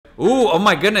Ooh, oh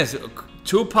my goodness.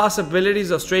 Two possibilities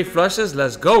of straight flushes.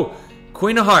 Let's go.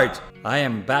 Queen of Hearts. I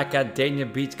am back at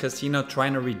Dania Beach Casino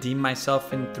trying to redeem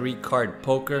myself in 3-card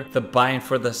poker. The buy-in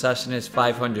for the session is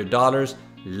 $500.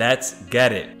 Let's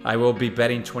get it. I will be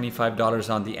betting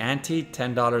 $25 on the ante,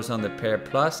 $10 on the pair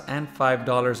plus, and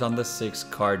 $5 on the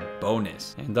 6-card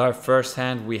bonus. In our first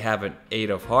hand, we have an 8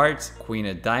 of hearts, queen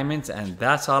of diamonds, and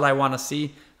that's all I want to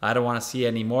see. I don't want to see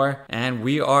any more. And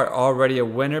we are already a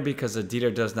winner because the dealer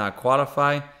does not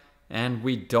qualify. And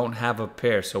we don't have a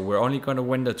pair, so we're only going to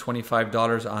win the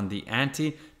 $25 on the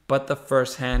ante, but the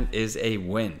first hand is a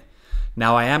win.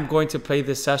 Now I am going to play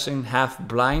this session half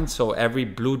blind, so every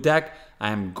blue deck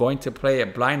I am going to play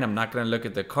it blind. I'm not going to look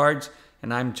at the cards,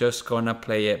 and I'm just going to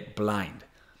play it blind.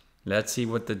 Let's see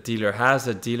what the dealer has.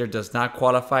 The dealer does not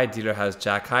qualify. Dealer has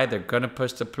jack high. They're going to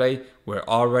push to play. We're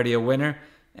already a winner,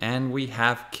 and we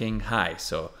have king high.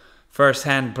 So first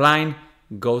hand blind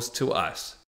goes to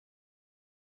us.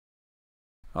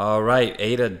 All right,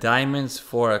 8 of diamonds,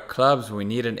 4 of clubs. We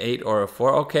need an 8 or a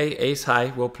 4. Okay, ace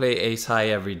high. We'll play ace high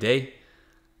every day.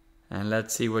 And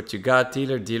let's see what you got,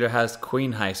 dealer. Dealer has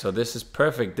queen high, so this is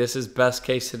perfect. This is best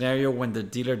case scenario. When the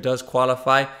dealer does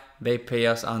qualify, they pay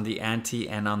us on the ante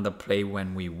and on the play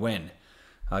when we win.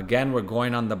 Again, we're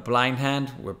going on the blind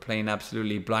hand. We're playing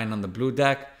absolutely blind on the blue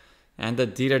deck. And the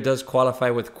dealer does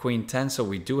qualify with queen 10, so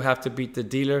we do have to beat the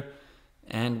dealer.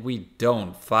 And we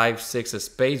don't. 5, 6 of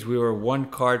spades. We were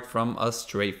 1 card from a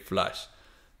straight flush.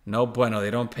 No bueno.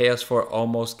 They don't pay us for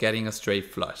almost getting a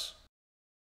straight flush.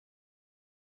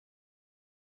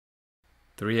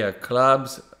 3 of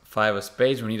clubs. 5 of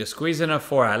spades. We need to squeeze in a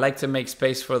 4. I like to make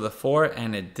space for the 4,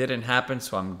 and it didn't happen,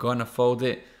 so I'm going to fold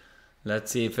it.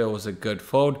 Let's see if it was a good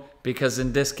fold. Because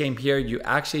in this game here, you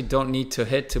actually don't need to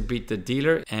hit to beat the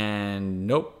dealer. And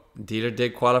nope. Dealer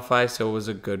did qualify, so it was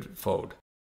a good fold.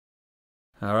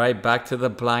 All right, back to the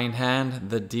blind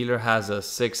hand. The dealer has a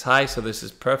 6 high, so this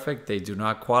is perfect. They do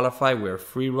not qualify. We're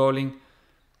free rolling.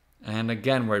 And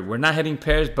again, we're not hitting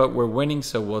pairs, but we're winning,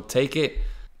 so we'll take it.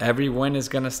 Every win is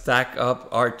going to stack up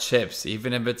our chips,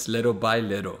 even if it's little by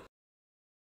little.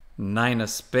 9 of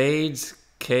spades,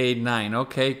 K9.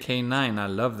 Okay, K9. I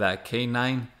love that.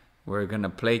 K9. We're going to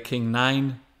play King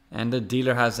 9. And the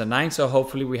dealer has a 9, so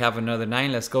hopefully we have another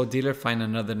 9. Let's go, dealer. Find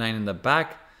another 9 in the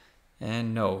back.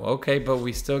 And no. Okay, but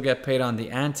we still get paid on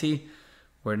the ante.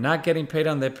 We're not getting paid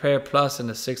on the pair plus and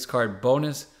the 6-card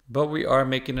bonus, but we are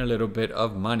making a little bit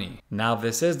of money. Now,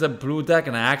 this is the blue deck,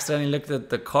 and I accidentally looked at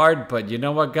the card, but you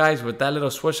know what, guys? With that little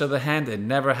switch of the hand, it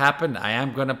never happened. I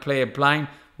am going to play it blind.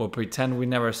 We'll pretend we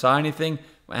never saw anything,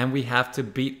 and we have to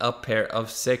beat a pair of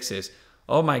 6s.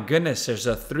 Oh my goodness, there's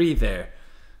a 3 there.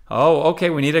 Oh,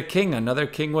 okay, we need a king. Another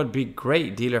king would be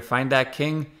great. Dealer, find that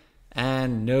king.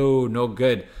 And no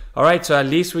good. All right, so at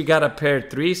least we got a pair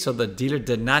 3. So the dealer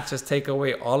did not just take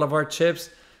away all of our chips.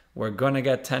 We're going to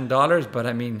get $10. But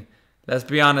I mean, let's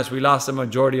be honest, we lost the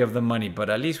majority of the money. But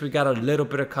at least we got a little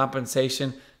bit of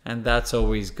compensation. And that's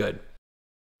always good.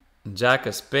 Jack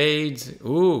of spades.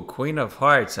 Ooh, queen of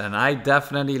hearts. And I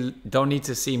definitely don't need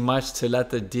to see much to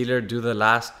let the dealer do the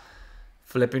last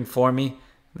flipping for me.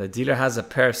 The dealer has a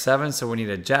pair 7. So we need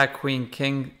a jack, queen,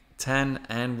 king, 10,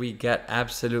 and we get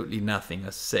absolutely nothing,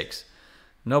 a 6.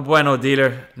 No bueno,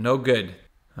 dealer, no good.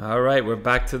 All right, we're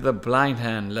back to the blind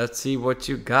hand. Let's see what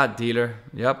you got, dealer.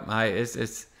 Yep,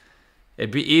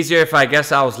 it'd be easier if I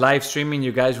guess I was live streaming.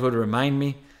 You guys would remind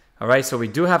me. All right, so we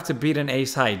do have to beat an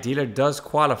ace high. Dealer does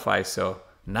qualify, so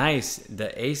nice.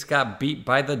 The ace got beat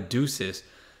by the deuces.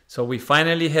 So we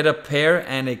finally hit a pair,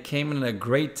 and it came in a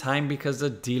great time because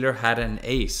the dealer had an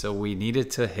ace, so we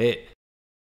needed to hit.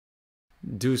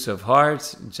 Deuce of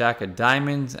hearts, jack of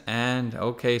diamonds, and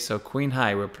okay, so queen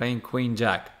high. We're playing queen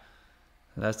jack.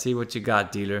 Let's see what you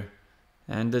got, dealer.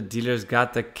 And the dealer's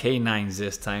got the K9s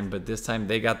this time, but this time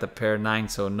they got the pair 9,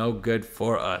 so no good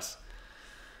for us.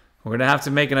 We're gonna have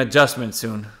to make an adjustment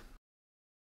soon.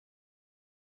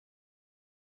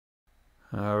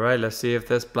 All right, let's see if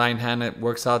this blind hand it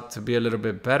works out to be a little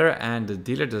bit better. And the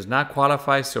dealer does not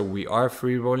qualify, so we are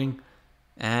free rolling.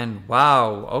 And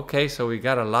wow, okay, so we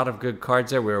got a lot of good cards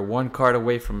there. We're 1 card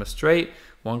away from a straight,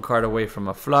 1 card away from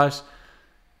a flush.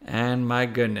 And my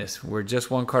goodness, we're just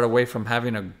 1 card away from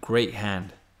having a great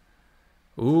hand.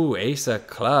 Ooh, ace of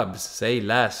clubs, say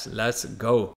less, let's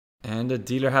go. And the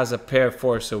dealer has a pair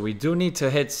 4, so we do need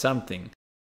to hit something.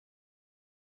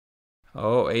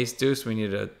 Oh, ace deuce, we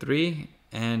need a 3,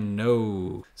 and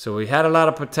no. So we had a lot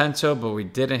of potential, but we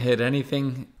didn't hit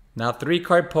anything. Now,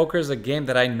 3-card poker is a game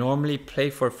that I normally play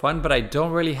for fun, but I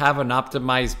don't really have an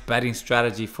optimized betting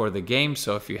strategy for the game.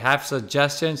 So if you have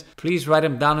suggestions, please write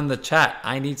them down in the chat.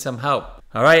 I need some help.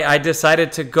 All right, I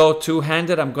decided to go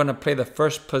two-handed. I'm going to play the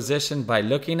first position by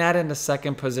looking at it, and the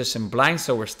second position blind,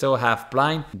 so we're still half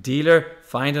blind. Dealer,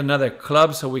 find another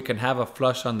club so we can have a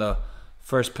flush on the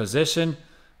first position.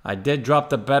 I did drop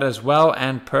the bet as well,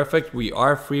 and perfect. We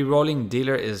are free rolling.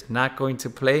 Dealer is not going to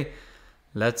play.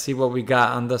 Let's see what we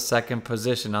got on the second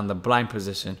position, on the blind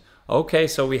position. Okay,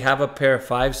 so we have a pair of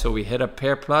fives, so we hit a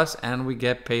pair plus and we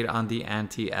get paid on the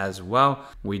ante as well.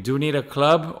 We do need a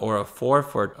club or a 4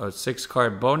 for a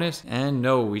 6-card bonus, and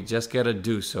no, we just get a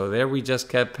deuce. So there we just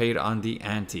get paid on the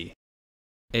ante.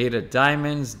 8 of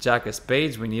diamonds, jack of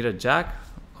spades, we need a jack.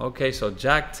 Okay, so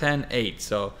jack 10, 8.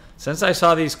 So since I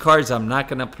saw these cards, I'm not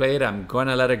going to play it. I'm going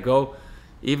to let it go.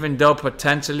 Even though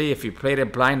potentially if you played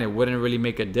it blind, it wouldn't really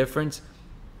make a difference,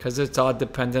 because it's all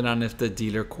dependent on if the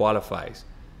dealer qualifies.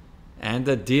 And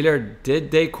the dealer, did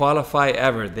they qualify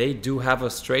ever? They do have a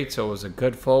straight, so it was a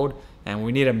good fold. And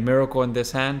we need a miracle in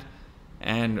this hand.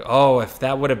 And oh, if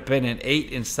that would have been an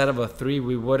 8 instead of a 3,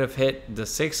 we would have hit the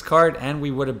 6 card and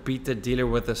we would have beat the dealer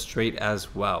with a straight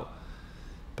as well.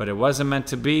 But it wasn't meant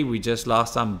to be. We just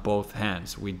lost on both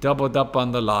hands. We doubled up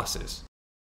on the losses.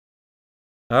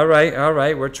 All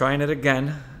right, we're trying it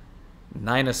again.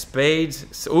 9 of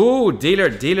spades. Ooh,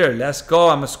 dealer, let's go.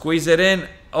 I'm going to squeeze it in.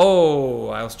 Oh,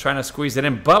 I was trying to squeeze it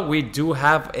in, but we do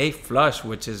have a flush,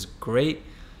 which is great.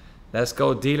 Let's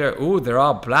go, dealer. Ooh, they're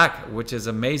all black, which is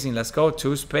amazing. Let's go.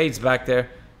 2 spades back there.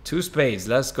 2 spades.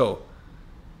 Let's go.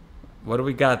 What do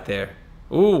we got there?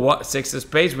 Ooh, what? 6 of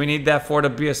spades. We need that 4 to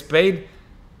be a spade.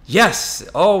 Yes.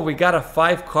 Oh, we got a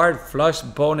 5-card flush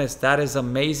bonus. That is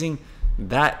amazing.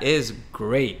 That is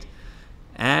great.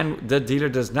 And the dealer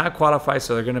does not qualify,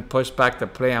 so they're going to push back the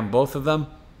play on both of them.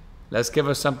 Let's give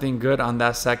us something good on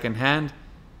that second hand.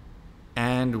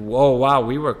 And whoa, wow,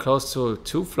 we were close to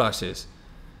 2 flushes.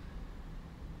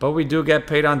 But we do get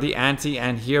paid on the ante,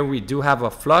 and here we do have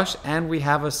a flush and we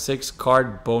have a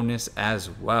 6-card bonus as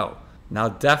well. Now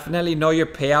definitely know your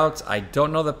payouts. I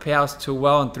don't know the payouts too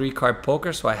well on 3-card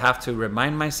poker, so I have to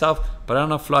remind myself. But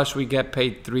on a flush we get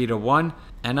paid 3 to 1,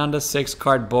 and on the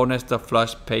 6-card bonus the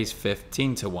flush pays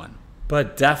 15 to 1.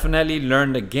 But definitely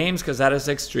learn the games, because that is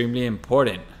extremely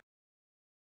important.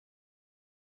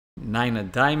 9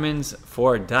 of diamonds,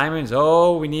 4 of diamonds.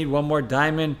 Oh, we need one more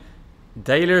diamond.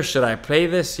 Dealer, should I play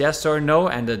this? Yes or no?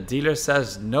 And the dealer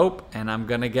says nope, and I'm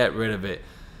gonna get rid of it.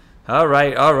 All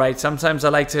right. Sometimes I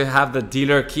like to have the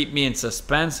dealer keep me in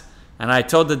suspense. And I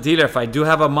told the dealer, if I do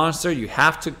have a monster, you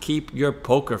have to keep your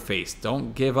poker face.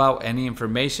 Don't give out any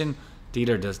information.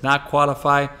 Dealer does not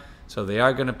qualify, so they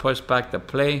are gonna push back the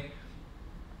play.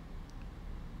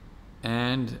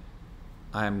 And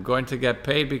I'm going to get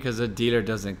paid because the dealer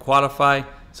doesn't qualify,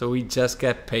 so we just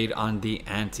get paid on the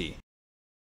ante.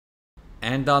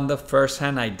 And on the first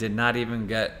hand, I did not even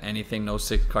get anything, no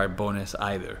 6-card bonus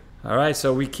either. All right,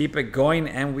 so we keep it going,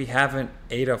 and we have an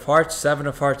 8 of hearts, 7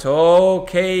 of hearts.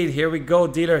 Okay, here we go,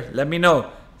 dealer. Let me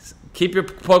know. Keep your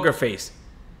poker face.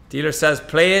 Dealer says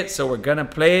play it, so we're gonna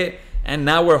play it. And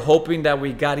now we're hoping that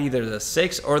we got either the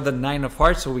 6 or the 9 of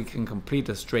hearts so we can complete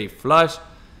a straight flush.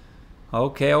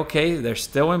 Okay, they're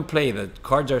still in play. The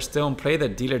cards are still in play. The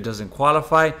dealer doesn't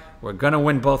qualify. We're gonna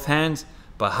win both hands,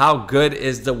 but how good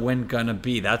is the win gonna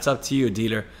be? That's up to you,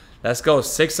 dealer. Let's go.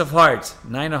 6 of hearts,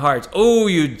 9 of hearts. Oh,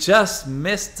 you just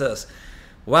missed us.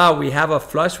 Wow, we have a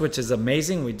flush, which is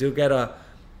amazing. We do get a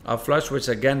flush, which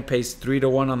again pays 3 to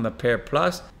 1 on the pair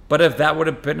plus. But if that would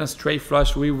have been a straight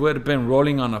flush, we would have been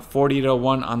rolling on a 40 to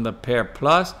 1 on the pair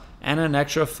plus, and an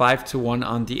extra 5 to 1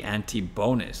 on the ante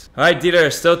bonus. All right,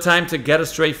 dealer, still time to get a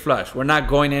straight flush. We're not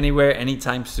going anywhere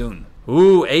anytime soon.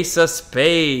 Ooh, ace of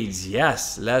spades.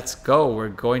 Yes, let's go. We're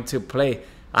going to play.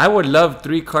 I would love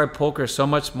 3-card poker so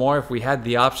much more if we had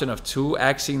the option of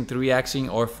 2xing,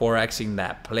 3xing, or 4xing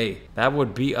that play. That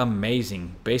would be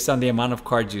amazing based on the amount of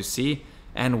cards you see.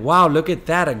 And wow, look at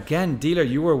that. Again, dealer,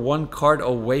 you were 1 card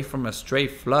away from a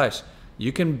straight flush.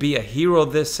 You can be a hero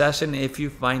this session if you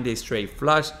find a straight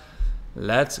flush.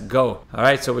 Let's go. All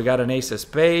right, so we got an ace of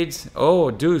spades.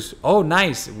 Oh, deuce. Oh,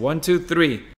 nice. 1, 2,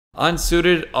 3.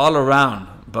 Unsuited all around,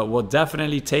 but we'll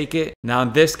definitely take it. Now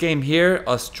in this game here,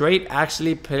 a straight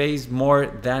actually pays more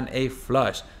than a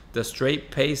flush. The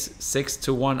straight pays 6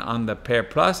 to 1 on the pair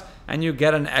plus, and you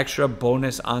get an extra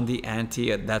bonus on the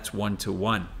ante. That's 1 to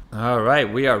 1. All right,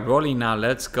 we are rolling now.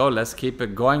 Let's go. Let's keep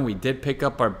it going. We did pick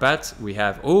up our bets. We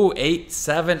have, ooh, 8,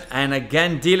 7. And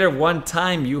again, dealer, one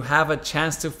time you have a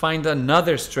chance to find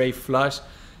another straight flush.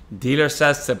 Dealer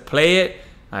says to play it.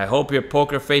 I hope your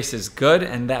poker face is good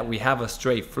and that we have a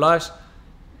straight flush.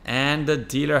 And the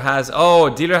dealer has, oh,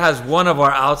 dealer has one of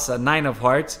our outs, a 9 of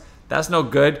hearts. That's no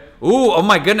good. Ooh, oh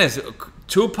my goodness.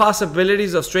 2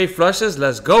 possibilities of straight flushes.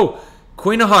 Let's go.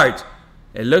 Queen of hearts.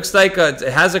 It looks like it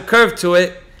has a curve to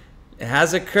it. It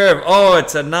has a curve. Oh,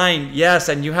 it's a 9. Yes,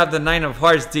 and you have the 9 of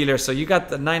hearts, dealer. So you got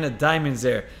the 9 of diamonds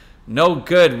there. No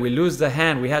good. We lose the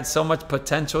hand. We had so much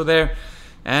potential there.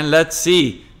 And let's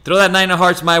see. Throw that 9 of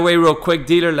hearts my way real quick,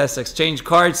 dealer. Let's exchange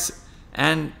cards.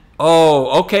 And,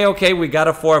 oh, okay. We got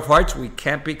a 4 of hearts. We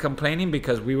can't be complaining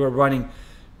because we were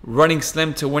running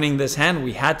slim to winning this hand.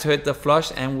 We had to hit the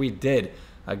flush, and we did.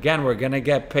 Again, we're going to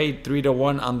get paid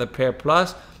 3-1 on the pair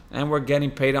plus. And we're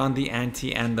getting paid on the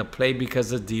ante and the play because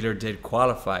the dealer did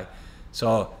qualify.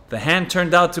 So the hand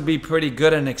turned out to be pretty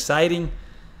good and exciting.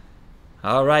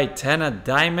 All right, 10 of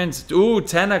diamonds. Ooh,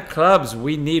 10 of clubs.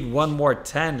 We need one more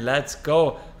 10. Let's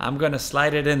go. I'm going to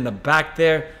slide it in the back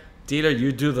there. Dealer,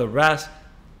 you do the rest.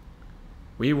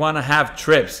 We want to have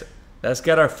trips. Let's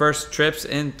get our first trips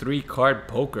in 3-card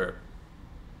poker.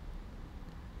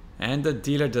 And the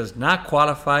dealer does not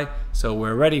qualify, so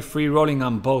we're already free rolling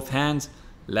on both hands.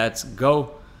 Let's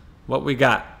go. What we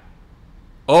got?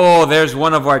 Oh, there's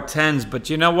one of our 10s, but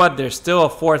you know what? There's still a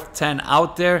 4th 10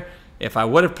 out there. If I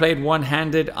would have played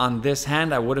one-handed on this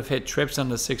hand, I would have hit trips on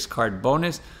the 6-card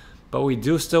bonus, but we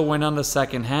do still win on the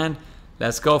second hand.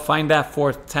 Let's go find that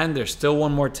 4th 10. There's still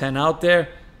one more 10 out there.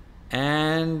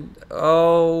 And,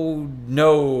 oh,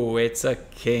 no, it's a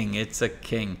king. It's a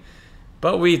king.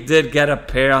 But we did get a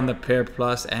pair on the pair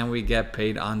plus, and we get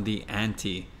paid on the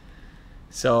ante.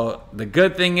 So the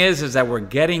good thing is that we're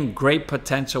getting great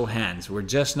potential hands. We're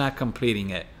just not completing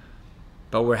it.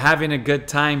 But we're having a good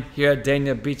time here at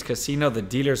Dania Beach Casino. The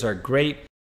dealers are great.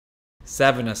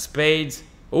 7 of spades.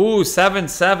 Ooh,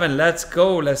 7-7. Let's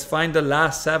go. Let's find the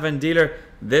last 7, dealer.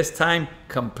 This time,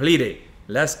 complete it.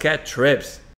 Let's get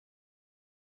trips.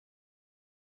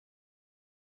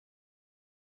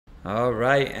 All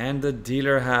right, and the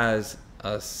dealer has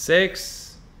a 6.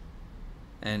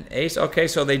 And ace. Okay,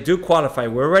 so they do qualify.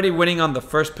 We're already winning on the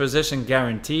first position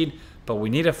guaranteed, but we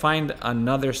need to find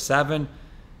another 7.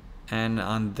 And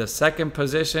on the second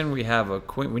position, we have a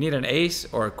queen. We need an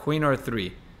ace or a queen or a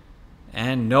 3.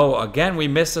 And no, again, we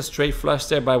missed a straight flush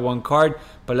there by 1 card.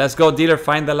 But let's go, dealer,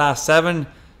 find the last 7.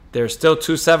 There's still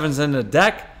 2 7s in the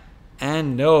deck.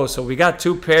 And no, so we got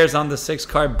 2 pairs on the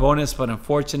 6-card bonus, but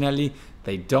unfortunately,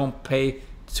 they don't pay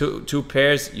two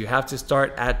pairs. You have to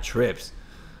start at trips.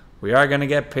 We are going to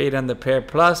get paid on the pair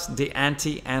plus, the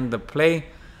ante, and the play.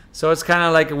 So it's kind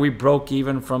of like we broke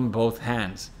even from both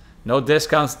hands. No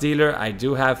discounts, dealer. I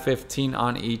do have 15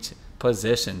 on each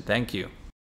position. Thank you.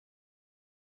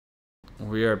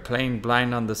 We are playing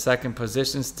blind on the second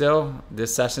position still.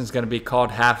 This session is going to be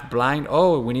called half blind.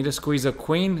 Oh, we need to squeeze a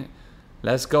queen.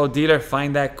 Let's go, dealer.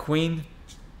 Find that queen.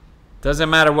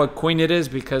 Doesn't matter what queen it is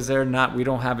because we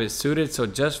don't have it suited. So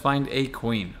just find a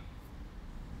queen.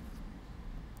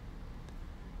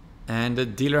 And the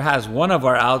dealer has one of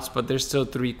our outs, but there's still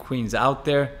 3 queens out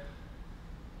there.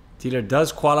 Dealer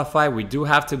does qualify. We do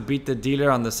have to beat the dealer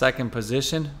on the second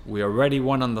position. We already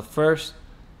won on the first.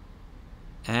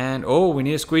 And, oh, we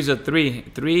need to squeeze a 3.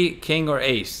 3, king or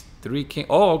ace. 3, king.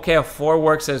 Oh, okay, a 4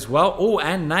 works as well. Oh,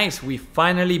 and nice. We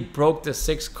finally broke the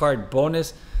 6-card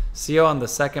bonus seal on the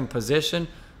second position.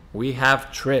 We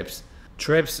have trips.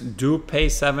 Trips do pay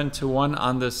 7-1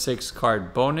 on the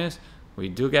 6-card bonus. We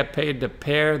do get paid the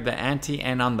pair, the ante,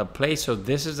 and on the play. So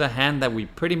this is a hand that we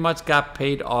pretty much got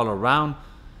paid all around.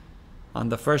 On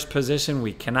the first position,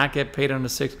 we cannot get paid on the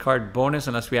 6-card bonus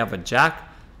unless we have a jack.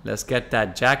 Let's get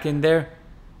that jack in there.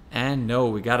 And no,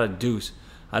 we got a deuce.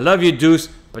 I love you, deuce,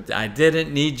 but I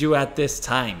didn't need you at this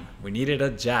time. We needed a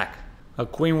jack. A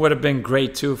queen would have been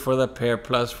great too for the pair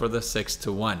plus for the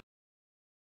 6-1.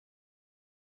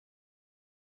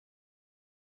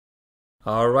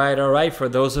 All right. For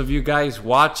those of you guys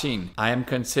watching, I am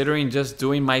considering just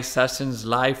doing my sessions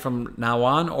live from now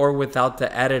on or without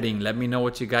the editing. Let me know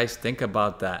what you guys think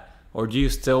about that. Or do you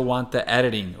still want the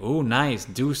editing? Ooh, nice.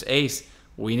 Deuce, ace.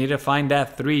 We need to find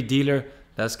that 3, dealer.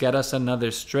 Let's get us another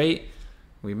straight.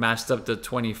 We matched up to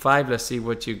 25. Let's see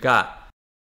what you got.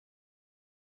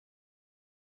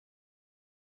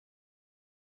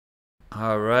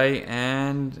 All right,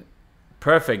 and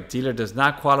perfect. Dealer does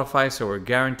not qualify, so we're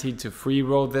guaranteed to free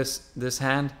roll this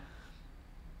hand.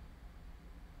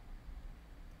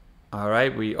 All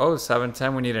right,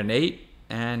 7-10, we need an 8.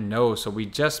 And no, so we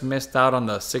just missed out on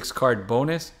the 6-card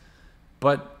bonus.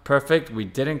 But perfect, we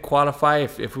didn't qualify.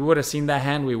 If we would have seen that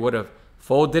hand, we would have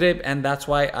folded it. And that's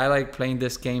why I like playing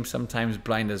this game sometimes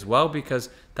blind as well, because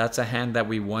that's a hand that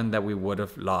we won that we would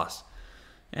have lost.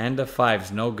 And the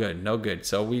 5's no good, no good.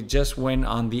 So we just win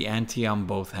on the ante on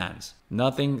both hands.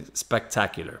 Nothing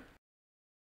spectacular.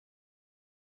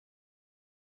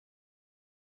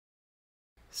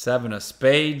 7 of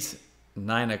spades.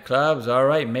 9 of clubs. All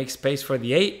right, make space for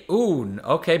the 8. Ooh,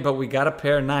 okay, but we got a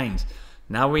pair of 9s.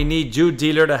 Now we need you,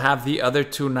 dealer, to have the other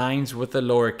 2 9s with the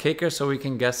lower kicker so we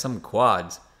can get some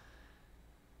quads.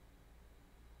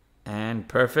 And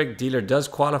perfect. Dealer does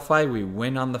qualify. We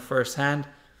win on the first hand.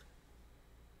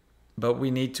 But we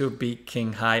need to beat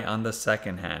king high on the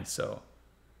second hand. So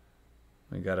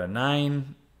we got a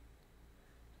 9.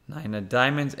 9 of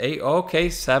diamonds. 8. Okay,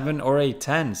 7 or a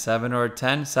 10. 7 or a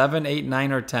 10. 7, 8,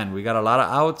 9 or 10. We got a lot of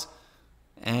outs.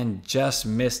 And just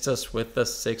missed us with the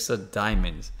 6 of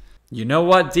diamonds. You know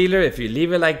what, dealer? If you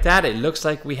leave it like that, it looks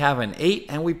like we have an 8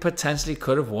 and we potentially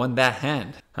could have won that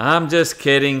hand. I'm just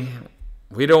kidding.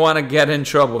 We don't want to get in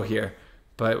trouble here.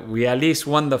 But we at least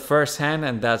won the first hand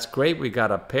and that's great. We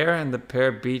got a pair and the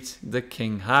pair beats the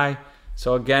king high.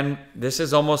 So again, this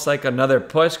is almost like another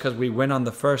push because we win on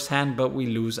the first hand but we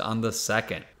lose on the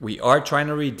second. We are trying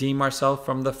to redeem ourselves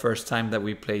from the first time that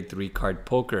we played 3-card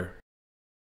poker.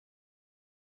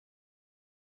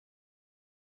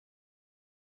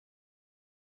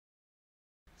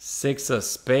 Six of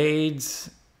spades.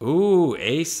 Ooh,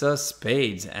 ace of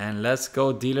spades. And let's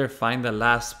go, dealer. Find the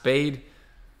last spade.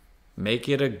 Make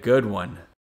it a good one.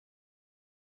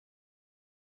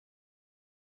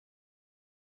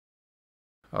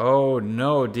 Oh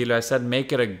no, dealer. I said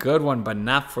make it a good one, but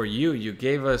not for you. You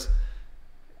gave us...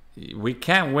 We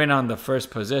can't win on the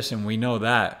first position. We know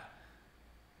that.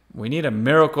 We need a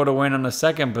miracle to win on the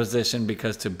second position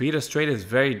because to beat a straight is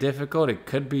very difficult. It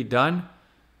could be done.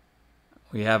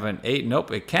 We have an 8.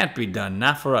 Nope, it can't be done.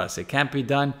 Not for us. It can't be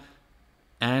done.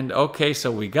 And okay, so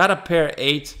we got a pair of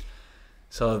 8s.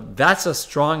 So that's a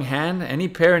strong hand. Any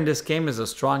pair in this game is a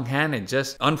strong hand. It's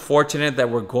just unfortunate that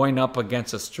we're going up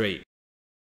against a straight.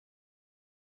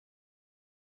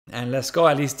 And let's go.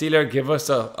 At least, dealer, give us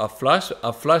a flush.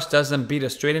 A flush doesn't beat a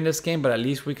straight in this game, but at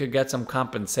least we could get some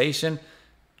compensation.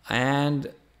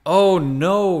 And... oh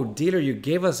no, dealer, you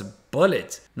gave us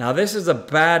bullets. Now this is a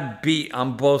bad beat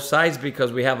on both sides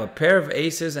because we have a pair of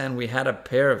aces and we had a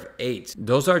pair of 8s.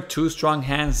 Those are 2 strong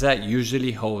hands that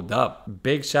usually hold up.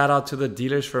 Big shout out to the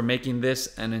dealers for making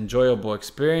this an enjoyable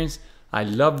experience. I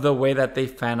love the way that they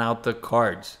fan out the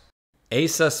cards.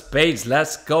 Ace of spades,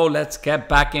 let's go. Let's get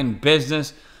back in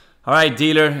business. All right,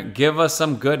 dealer, give us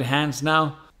some good hands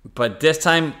now. But this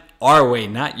time our way,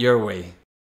 not your way.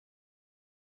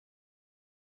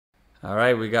 All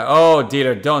right, we got... oh,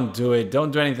 dealer, don't do it.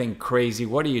 Don't do anything crazy.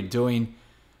 What are you doing?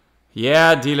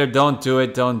 Yeah, dealer, don't do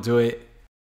it. Don't do it.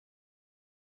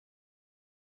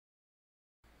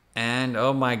 And,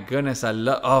 oh my goodness, I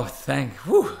love... oh,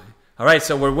 whew. All right,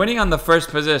 so we're winning on the first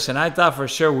position. I thought for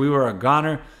sure we were a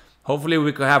goner. Hopefully,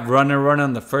 we could have runner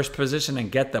on the first position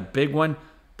and get the big one,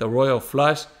 the royal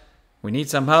flush. We need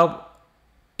some help.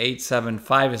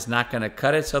 8-7-5 is not going to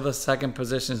cut it, so the second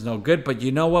position is no good. But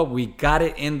you know what? We got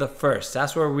it in the first.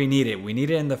 That's where we need it. We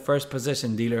need it in the first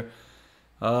position, dealer.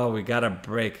 Oh, we got a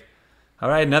break. All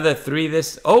right, another 3.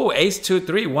 Oh, ace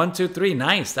 2-3, 1-2-3.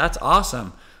 Nice. That's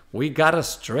awesome. We got a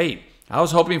straight. I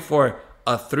was hoping for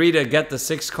a 3 to get the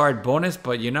 6-card bonus,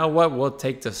 but you know what? We'll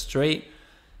take the straight,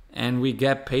 and we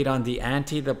get paid on the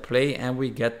ante, the play, and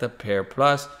we get the pair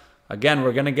plus. Again,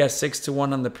 we're going to get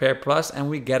 6-1 on the pair plus, and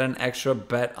we get an extra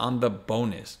bet on the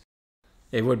bonus.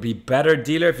 It would be better,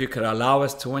 dealer, if you could allow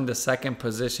us to win the second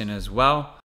position as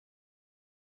well.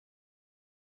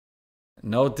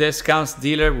 No discounts,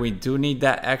 dealer. We do need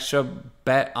that extra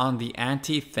bet on the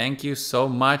ante. Thank you so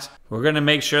much. We're going to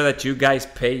make sure that you guys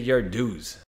pay your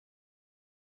dues.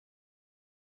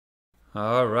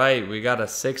 All right, we got a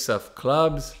 6 of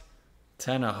clubs.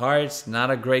 10 of hearts,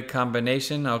 not a great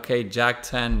combination. Okay, Jack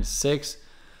 10, 6.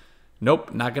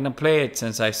 Nope, not going to play it.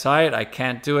 Since I saw it, I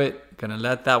can't do it. Going to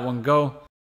let that one go.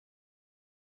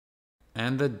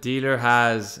 And the dealer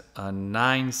has a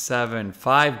 9, 7,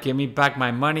 5. Give me back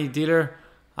my money, dealer.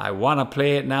 I want to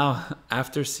play it now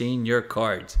after seeing your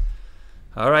cards.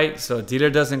 All right, so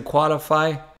dealer doesn't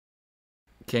qualify.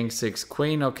 King 6,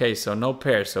 Queen. Okay, so no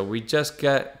pair. So we just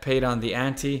get paid on the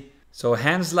ante. So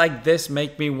hands like this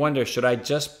make me wonder, should I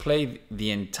just play the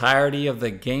entirety of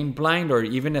the game blind, or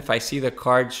even if I see the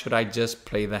card, should I just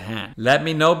play the hand? Let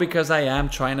me know because I am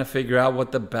trying to figure out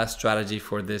what the best strategy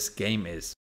for this game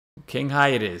is. King high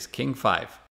it is, King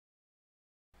 5.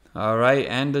 All right,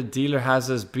 and the dealer has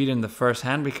us beat in the first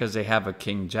hand because they have a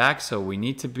King Jack, so we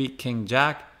need to beat King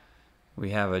Jack. We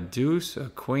have a deuce, a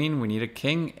queen, we need a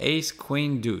king, ace,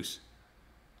 queen, deuce.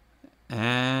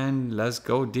 And let's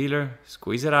go, dealer.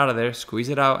 Squeeze it out of there. Squeeze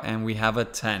it out. And we have a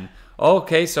 10.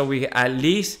 Okay, so we at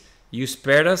least you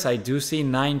spared us. I do see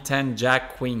 9, 10,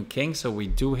 Jack, Queen, King. So we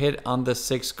do hit on the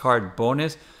 6-card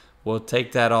bonus. We'll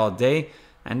take that all day.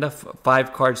 And the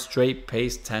 5 card straight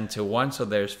pays 10-1. So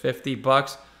there's 50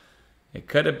 bucks. It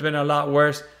could have been a lot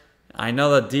worse. I know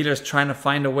the dealer's trying to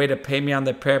find a way to pay me on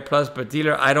the pair plus, but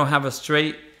dealer, I don't have a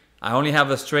straight. I only have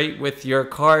a straight with your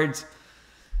cards.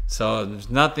 So there's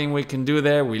nothing we can do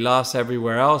there. We lost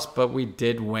everywhere else, but we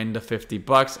did win the 50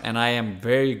 bucks. And I am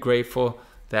very grateful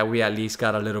that we at least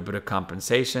got a little bit of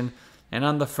compensation. And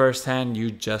on the first hand, you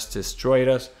just destroyed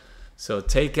us. So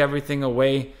take everything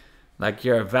away like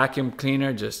you're a vacuum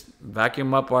cleaner. Just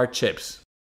vacuum up our chips.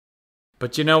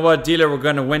 But you know what, dealer? We're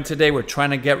going to win today. We're trying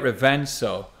to get revenge,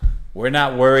 so we're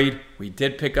not worried. We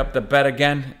did pick up the bet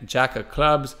again. Jack of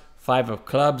clubs, 5 of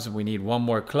clubs. We need one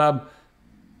more club.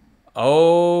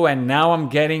 Oh, and now I'm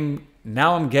getting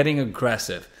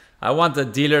aggressive. I want the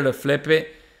dealer to flip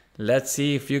it. Let's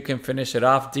see if you can finish it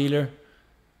off, dealer.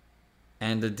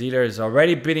 And the dealer is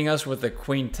already beating us with the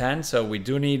queen 10, so we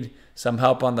do need some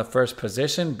help on the first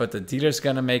position, but the dealer's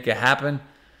going to make it happen.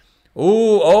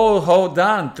 Ooh, oh, hold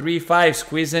on. 3-5.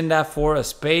 Squeeze in that 4 of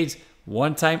spades.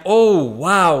 One time. Oh,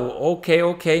 wow.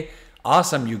 Okay.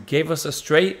 Awesome. You gave us a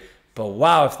straight. But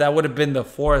wow, if that would have been the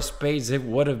 4 of spades, it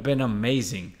would have been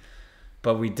amazing.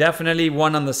 But we definitely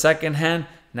won on the second hand.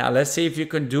 Now let's see if you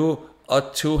can do a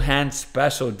 2-hand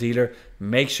special, dealer.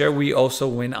 Make sure we also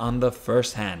win on the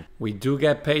first hand. We do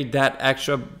get paid that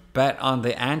extra bet on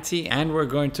the ante, and we're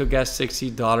going to get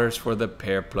 $60 for the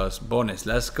pair plus bonus.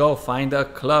 Let's go find a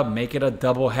club, make it a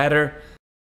double header.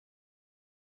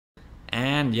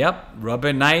 And yep, rub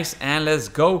it nice and let's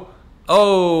go.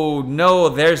 Oh no,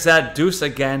 there's that deuce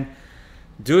again.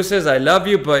 Deuces, I love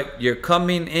you, but you're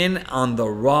coming in on the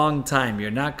wrong time.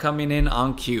 You're not coming in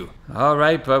on cue. All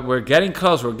right, but we're getting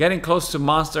close. We're getting close to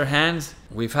monster hands.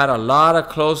 We've had a lot of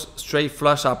close straight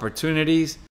flush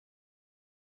opportunities.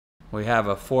 We have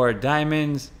a 4 of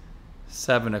diamonds,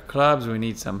 7 of clubs. We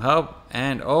need some help.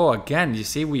 And oh, again, you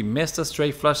see, we missed a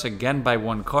straight flush again by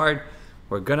 1 card.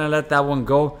 We're going to let that one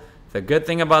go. The good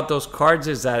thing about those cards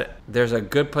is that there's a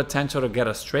good potential to get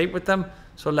a straight with them.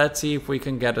 So let's see if we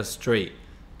can get a straight.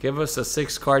 Give us a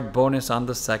 6 card bonus on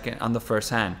the first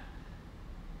hand.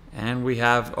 And we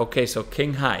have, okay, so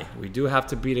king high. We do have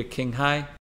to beat a king high.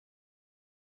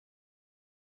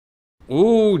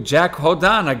 Ooh, jack, hold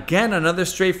on. Again, another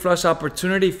straight flush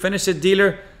opportunity. Finish it,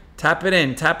 dealer. Tap it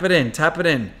in, tap it in, tap it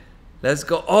in. Let's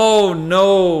go. Oh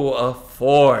no, a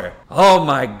 4. Oh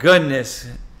my goodness.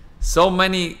 So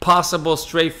many possible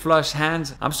straight flush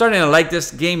hands. I'm starting to like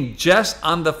this game just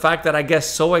on the fact that I get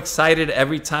so excited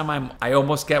every time I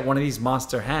almost get one of these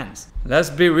monster hands.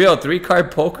 Let's be real, 3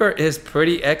 card poker is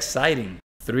pretty exciting.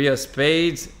 3 of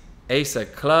spades, ace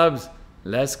of clubs.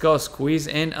 Let's go, squeeze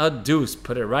in a deuce.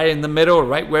 Put it right in the middle,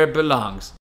 right where it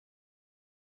belongs.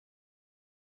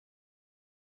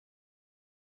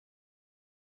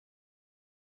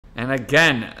 And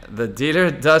again, the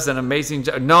dealer does an amazing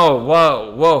job. No,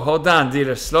 whoa, hold on,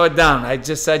 dealer. Slow it down. I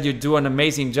just said you do an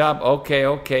amazing job.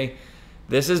 Okay.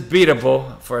 This is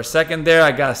beatable. For a second there,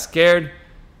 I got scared.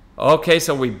 Okay,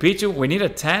 so we beat you. We need a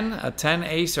 10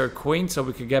 ace or queen so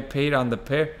we could get paid on the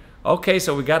pair. Okay,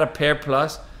 so we got a pair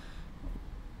plus.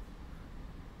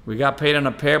 We got paid on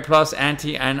a pair plus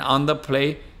ante and on the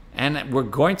play. And we're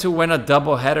going to win a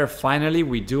double header finally.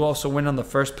 We do also win on the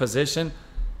first position.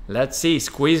 Let's see.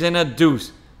 Squeeze in a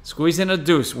deuce. Squeeze in a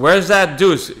deuce. Where's that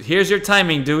deuce? Here's your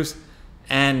timing, deuce.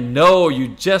 And no, you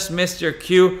just missed your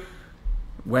cue.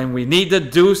 When we need the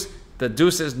deuce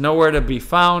is nowhere to be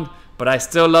found. But I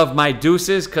still love my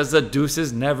deuces because the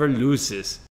deuces never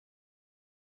loses.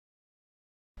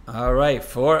 All right,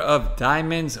 4 of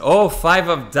diamonds. Oh, 5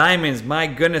 of diamonds. My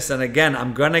goodness. And again,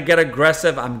 I'm going to get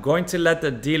aggressive. I'm going to let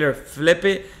the dealer flip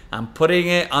it. I'm putting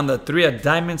it on the 3 of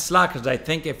diamonds slot because I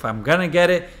think if I'm going to get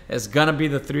it, it's going to be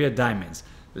the 3 of diamonds.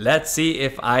 Let's see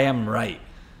if I am right.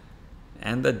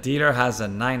 And the dealer has a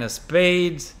 9 of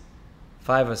spades,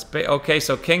 5 of spades. Okay,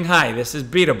 so king high. This is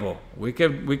beatable. We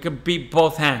could beat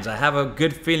both hands. I have a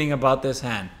good feeling about this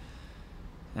hand.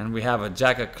 And we have a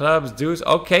jack of clubs, deuce.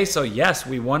 Okay, so yes,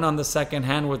 we won on the second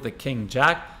hand with the king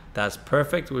jack. That's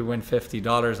perfect. We win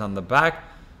 $50 on the back.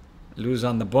 Lose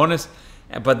on the bonus.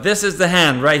 But this is the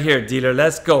hand right here, dealer.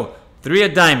 Let's go. 3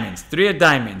 of diamonds, 3 of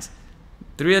diamonds,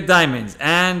 3 of diamonds.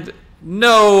 And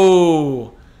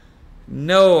no,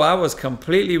 I was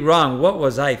completely wrong. What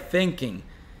was I thinking?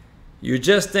 You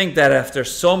just think that after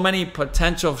so many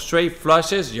potential straight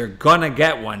flushes, you're gonna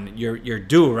get one. You're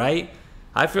due, right?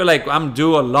 I feel like I'm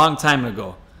due a long time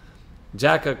ago.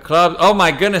 Jack of clubs. Oh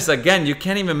my goodness, again, you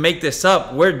can't even make this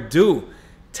up. We're due.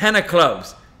 10 of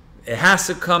clubs. It has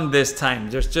to come this time.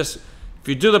 There's just, if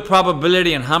you do the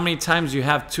probability and how many times you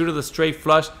have 2 to the straight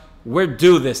flush, we're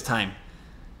due this time.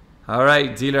 All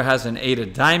right, dealer has an 8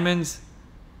 of diamonds.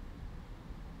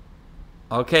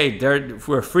 Okay,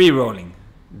 we're free rolling.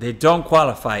 They don't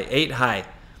qualify. 8 high.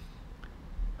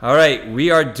 All right,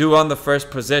 we are due on the first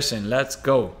position. Let's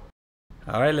go.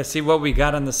 All right, let's see what we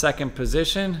got on the second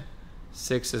position.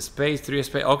 6 of spades, 3 of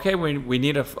spades. Okay, we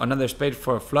need another spade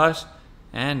for a flush.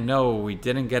 And no, we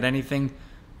didn't get anything.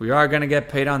 We are going to get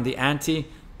paid on the ante.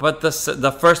 But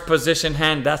the first position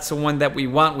hand, that's the one that we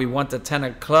want. We want the 10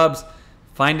 of clubs.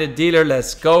 Find a dealer.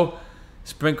 Let's go.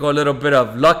 Sprinkle a little bit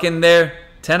of luck in there.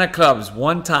 10 of clubs.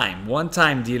 One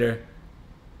time, dealer.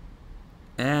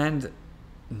 And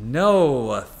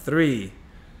no, a 3.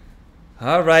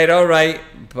 All right.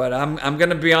 But I'm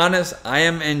going to be honest. I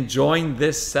am enjoying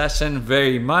this session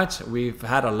very much. We've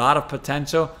had a lot of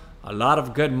potential. A lot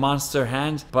of good monster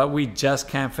hands. But we just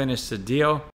can't finish the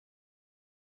deal.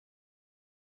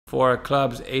 4 of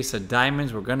clubs, ace of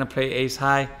diamonds. We're going to play ace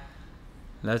high.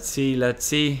 Let's see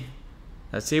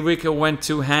if we can win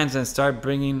 2 hands and start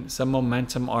bringing some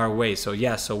momentum our way. So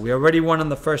yeah, so we already won on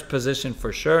the first position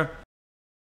for sure.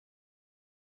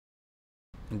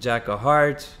 Jack of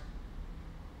hearts.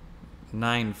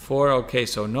 9-4. Okay,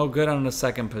 so no good on the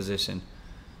second position.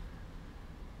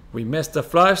 We missed the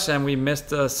flush and we missed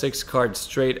the 6 card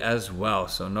straight as well.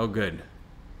 So no good.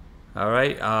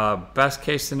 Alright, best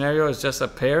case scenario is just a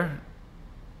pair.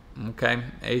 Okay,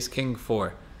 ace, king,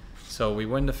 4. So we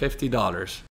win the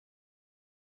 $50.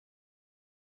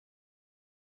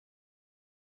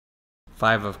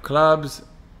 5 of clubs,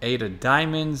 8 of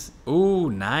diamonds. Ooh,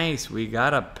 nice. We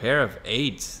got a pair of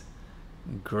 8s.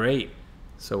 Great.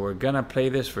 So we're going to play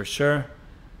this for sure.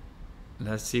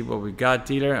 Let's see what we got,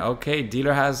 dealer. Okay,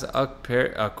 dealer has a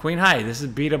queen high. This is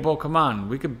beatable. Come on,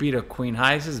 we could beat a queen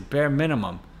high. This is bare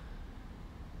minimum.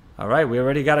 All right, we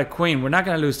already got a queen. We're not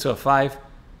going to lose to a 5.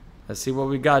 Let's see what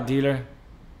we got, dealer.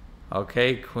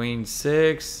 Okay, queen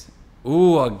 6.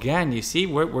 Ooh, again, you see,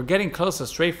 we're getting close. The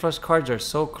straight flush cards are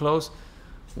so close.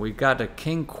 We got a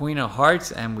king, queen of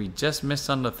hearts, and we just missed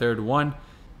on the third one.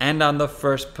 And on the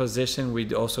first position,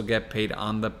 we also get paid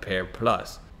on the pair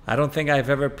plus. I don't think I've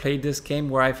ever played this game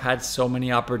where I've had so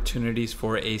many opportunities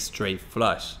for a straight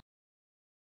flush.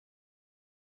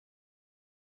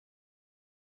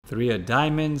 3 of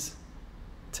diamonds,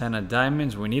 10 of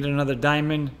diamonds. We need another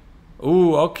diamond.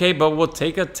 Ooh, okay, but we'll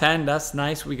take a 10. That's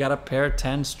nice. We got a pair of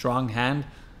 10. Strong hand.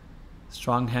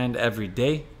 Strong hand every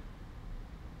day.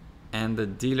 And the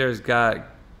dealer's got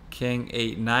king,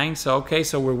 8, 9. So, okay,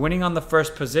 so we're winning on the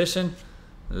first position.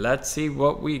 Let's see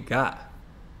what we got.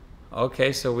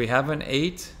 Okay, so we have an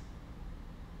 8.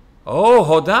 Oh,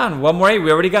 hold on. One more 8.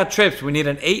 We already got trips. We need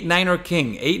an 8, 9, or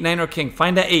king. 8, 9, or king.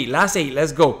 Find that 8. Last 8.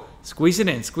 Let's go. Squeeze it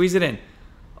in. Squeeze it in.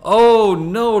 Oh,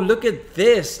 no. Look at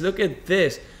this. Look at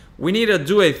this. We need to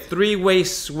do a 3-way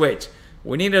switch.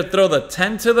 We need to throw the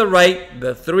 10 to the right,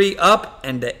 the 3 up,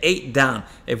 and the 8 down.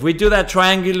 If we do that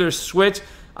triangular switch,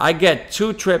 I get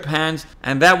 2 trip hands,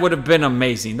 and that would have been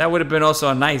amazing. That would have been also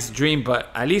a nice dream,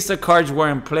 but at least the cards were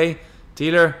in play.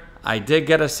 Dealer, I did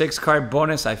get a 6-card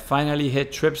bonus. I finally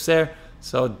hit trips there.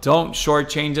 So don't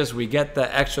shortchange us. We get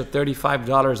the extra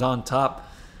 $35 on top.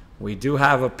 We do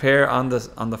have a pair on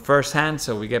the first hand,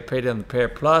 so we get paid on the pair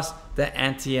plus, the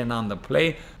ante, and on the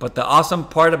play. But the awesome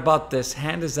part about this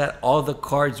hand is that all the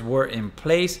cards were in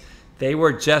place. They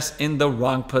were just in the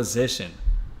wrong position.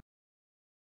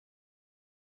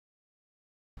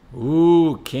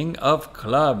 Ooh, king of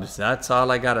clubs. That's all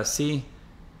I gotta see.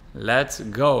 Let's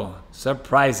go.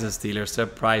 Surprise us, dealer.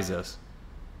 Surprise us.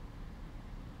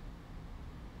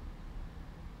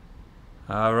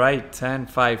 All right, 10,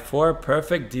 5, 4.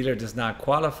 Perfect. Dealer does not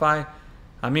qualify.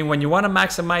 I mean, when you want to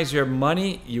maximize your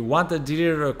money, you want the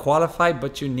dealer to qualify,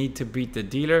 but you need to beat the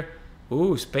dealer.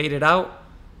 Ooh, spade it out.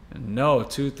 No,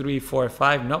 2, 3, 4,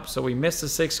 5. Nope. So we missed the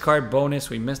 6-card bonus.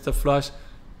 We missed the flush,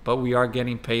 but we are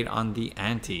getting paid on the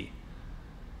ante.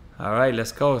 All right,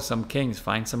 let's go. Some kings.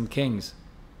 Find some kings.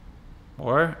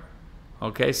 Or,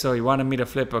 okay, so he wanted me to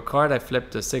flip a card. I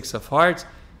flipped the 6 of hearts.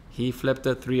 He flipped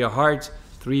the 3 of hearts.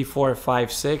 3, 4,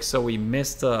 5, 6. So we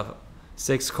missed the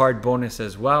 6-card bonus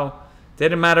as well.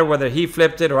 Didn't matter whether he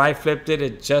flipped it or I flipped it.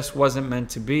 It just wasn't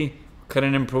meant to be.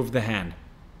 Couldn't improve the hand.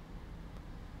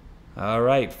 All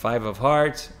right, 5 of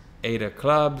hearts. 8 of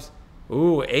clubs.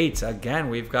 Ooh, 8s.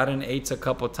 Again, we've gotten 8s a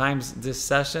couple times this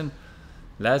session.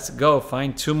 Let's go.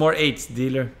 Find 2 more 8s,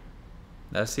 dealer.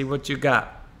 Let's see what you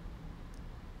got.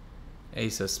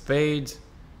 Ace of spades.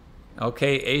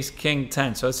 Okay, ace, king,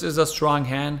 10. So this is a strong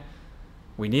hand.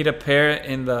 We need a pair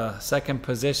in the second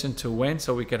position to win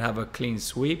so we could have a clean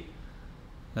sweep.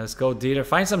 Let's go, dealer.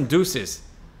 Find some deuces.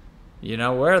 You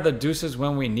know, where are the deuces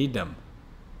when we need them?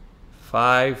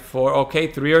 5, 4. Okay,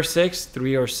 3 or 6.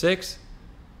 3 or 6.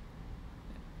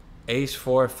 Ace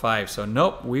 4 5. So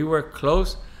nope, we were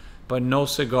close, but no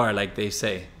cigar like they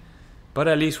say. But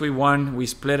at least we won. We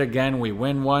split again. We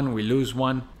win one, we lose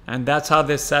one. And that's how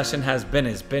this session has been.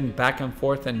 It's been back and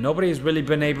forth and nobody's really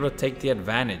been able to take the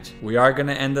advantage. We are going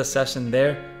to end the session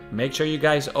there. Make sure you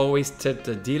guys always tip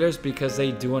the dealers because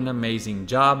they do an amazing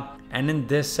job. And in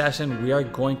this session, we are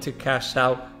going to cash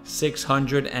out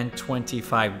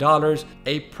 $625,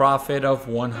 a profit of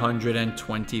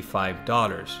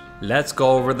 $125. Let's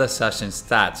go over the session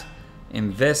stats.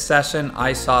 In this session,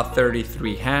 I saw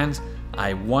 33 hands.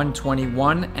 I won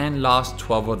 21 and lost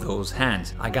 12 of those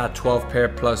hands. I got 12 pair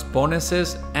plus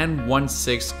bonuses and 1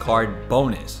 6 card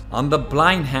bonus. On the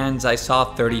blind hands, I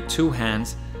saw 32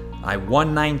 hands. I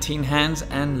won 19 hands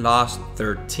and lost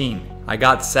 13. I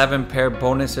got 7 pair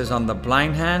bonuses on the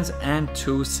blind hands and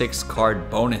 2 6 card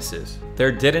bonuses.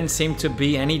 There didn't seem to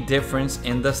be any difference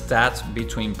in the stats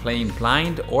between playing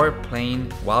blind or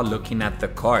playing while looking at the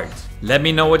cards. Let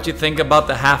me know what you think about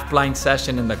the half blind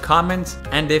session in the comments,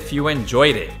 and if you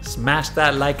enjoyed it, smash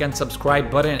that like and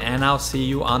subscribe button, and I'll see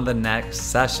you on the next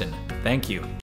session. Thank you.